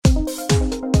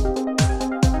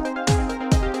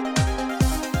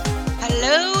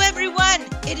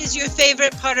It is your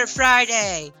favorite part of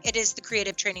Friday. It is the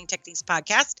Creative Training Techniques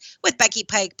Podcast with Becky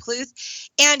Pike Pluth.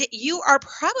 And you are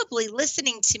probably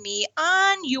listening to me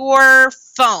on your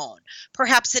phone,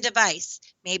 perhaps a device.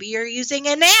 Maybe you're using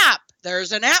an app.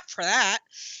 There's an app for that.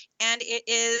 And it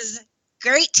is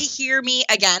great to hear me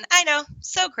again. I know,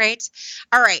 so great.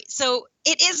 All right, so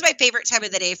it is my favorite time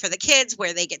of the day for the kids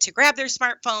where they get to grab their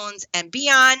smartphones and be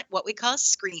on what we call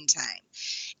screen time.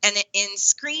 And in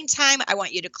screen time, I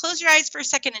want you to close your eyes for a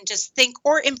second and just think,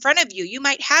 or in front of you, you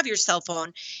might have your cell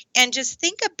phone, and just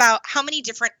think about how many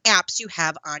different apps you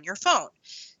have on your phone.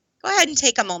 Go ahead and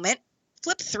take a moment,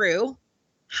 flip through.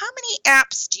 How many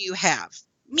apps do you have?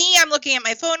 Me, I'm looking at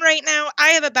my phone right now. I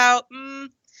have about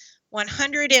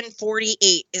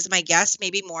 148 is my guess,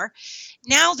 maybe more.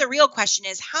 Now, the real question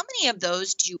is, how many of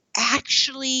those do you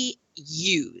actually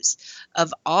use?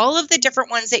 Of all of the different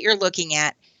ones that you're looking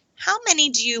at, how many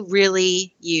do you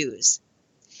really use?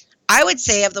 I would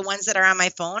say of the ones that are on my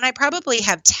phone, I probably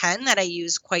have 10 that I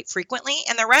use quite frequently,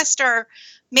 and the rest are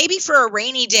maybe for a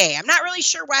rainy day. I'm not really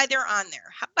sure why they're on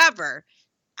there. However,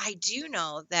 I do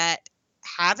know that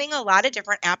having a lot of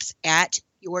different apps at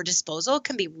your disposal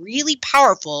can be really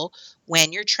powerful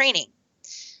when you're training.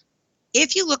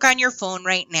 If you look on your phone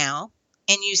right now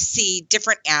and you see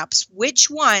different apps, which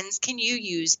ones can you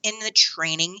use in the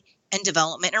training and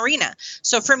development arena?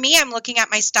 So for me, I'm looking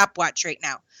at my stopwatch right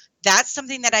now. That's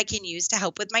something that I can use to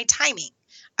help with my timing.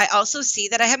 I also see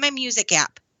that I have my music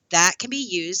app. That can be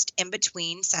used in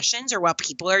between sessions or while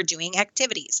people are doing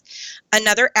activities.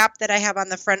 Another app that I have on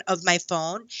the front of my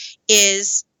phone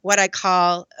is what I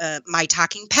call my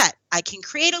talking pet. I can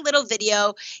create a little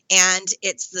video, and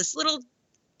it's this little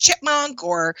chipmunk,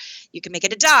 or you can make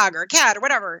it a dog or a cat or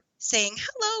whatever, saying,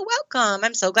 hello, welcome.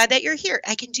 I'm so glad that you're here.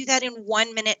 I can do that in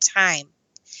 1 minute time.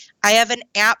 I have an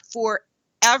app for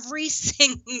every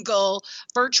single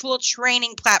virtual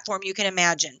training platform you can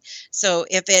imagine. So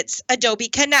if it's Adobe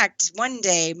Connect one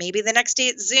day, maybe the next day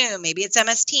it's Zoom, maybe it's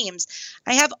MS Teams,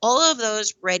 I have all of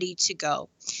those ready to go.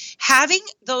 Having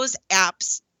those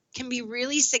apps can be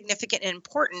really significant and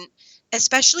important,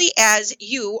 especially as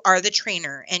you are the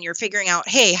trainer and you're figuring out,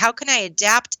 hey, how can I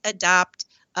adapt, adopt,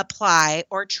 apply,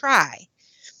 or try?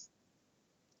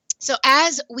 So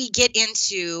as we get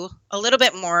into a little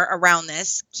bit more around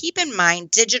this, keep in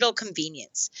mind digital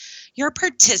convenience. Your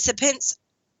participants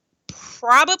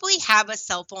probably have a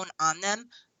cell phone on them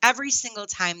every single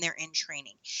time they're in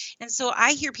training. And so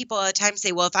I hear people all the time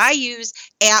say, well, if I use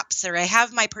apps or I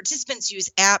have my participants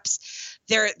use apps,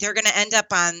 they're going to end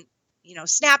up on,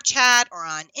 Snapchat or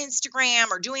on Instagram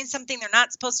or doing something they're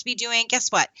not supposed to be doing.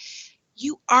 Guess what?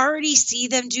 You already see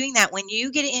them doing that. When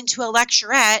you get into a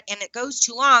lecturette and it goes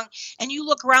too long and you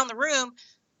look around the room,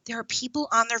 there are people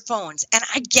on their phones. And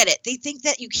I get it. They think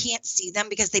that you can't see them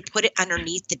because they put it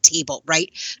underneath the table, right?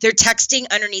 They're texting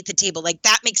underneath the table. Like,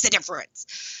 that makes a difference.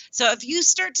 So if you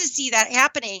start to see that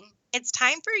happening, it's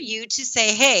time for you to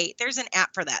say, hey, there's an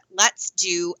app for that. Let's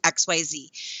do XYZ.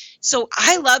 So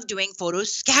I love doing photo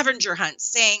scavenger hunts,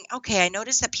 saying, okay, I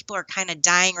notice that people are kind of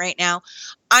dying right now.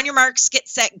 On your marks, get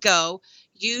set, go.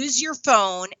 Use your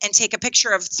phone and take a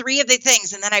picture of 3 of the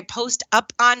things. And then I post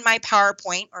up on my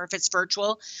PowerPoint, or if it's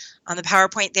virtual, on the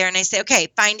PowerPoint there. And I say, okay,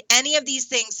 find any of these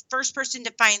things. First person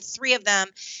to find 3 of them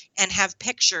and have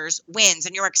pictures wins.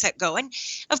 And your mark, set, go. And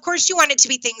of course, you want it to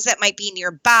be things that might be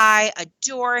nearby: a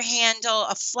door handle,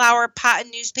 a flower pot, a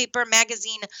newspaper,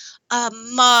 magazine, a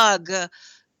mug,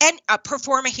 and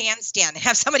perform a handstand and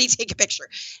have somebody take a picture.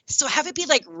 So have it be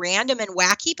like random and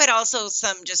wacky, but also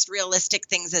some just realistic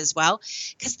things as well.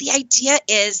 Because the idea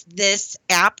is this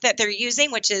app that they're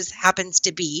using, which happens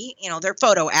to be, their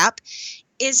photo app,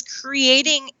 is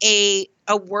creating a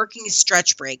working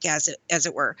stretch break, as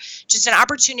it were. Just an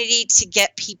opportunity to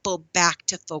get people back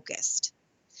to focused.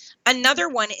 Another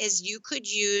one is you could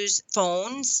use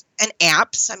phones and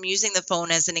apps. I'm using the phone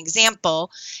as an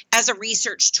example, as a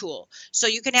research tool. So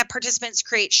you can have participants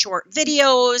create short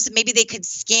videos. Maybe they could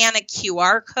scan a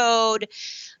QR code.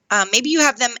 Maybe you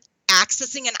have them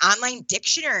accessing an online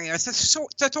dictionary or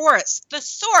thesaurus.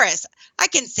 I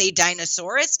can say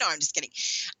dinosaurus. No, I'm just kidding.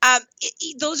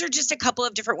 Those are just a couple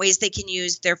of different ways they can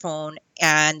use their phone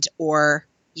or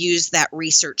use that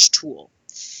research tool.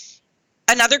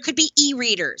 Another could be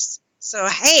e-readers. So,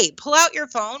 hey, pull out your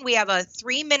phone. We have a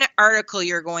 3-minute article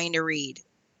you're going to read.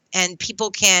 And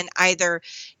people can either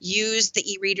use the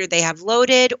e-reader they have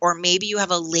loaded, or maybe you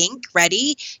have a link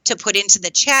ready to put into the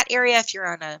chat area if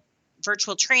you're on a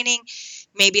virtual training.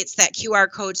 Maybe it's that QR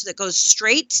code that goes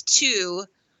straight to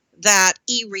that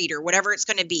e-reader, whatever it's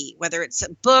going to be, whether it's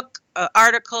a book, an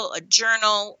article, a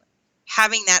journal,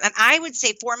 having that, and I would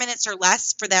say 4 minutes or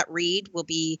less for that read will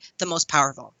be the most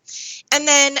powerful. And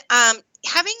then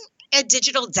having a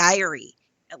digital diary.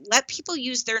 Let people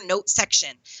use their note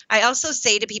section. I also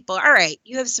say to people, all right,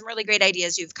 you have some really great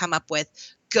ideas you've come up with.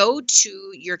 Go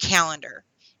to your calendar.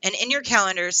 And in your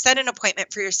calendar, set an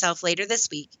appointment for yourself later this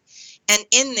week. And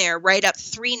in there, write up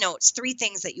 3 notes, 3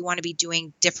 things that you want to be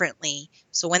doing differently.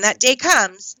 So when that day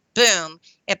comes, boom,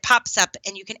 it pops up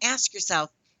and you can ask yourself,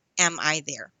 am I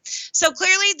there? So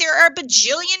clearly there are a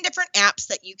bajillion different apps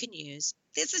that you can use.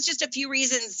 This is just a few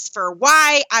reasons for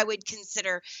why I would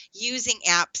consider using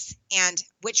apps and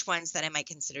which ones that I might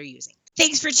consider using.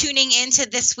 Thanks for tuning in to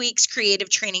this week's Creative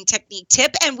Training Technique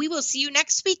Tip, and we will see you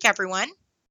next week, everyone.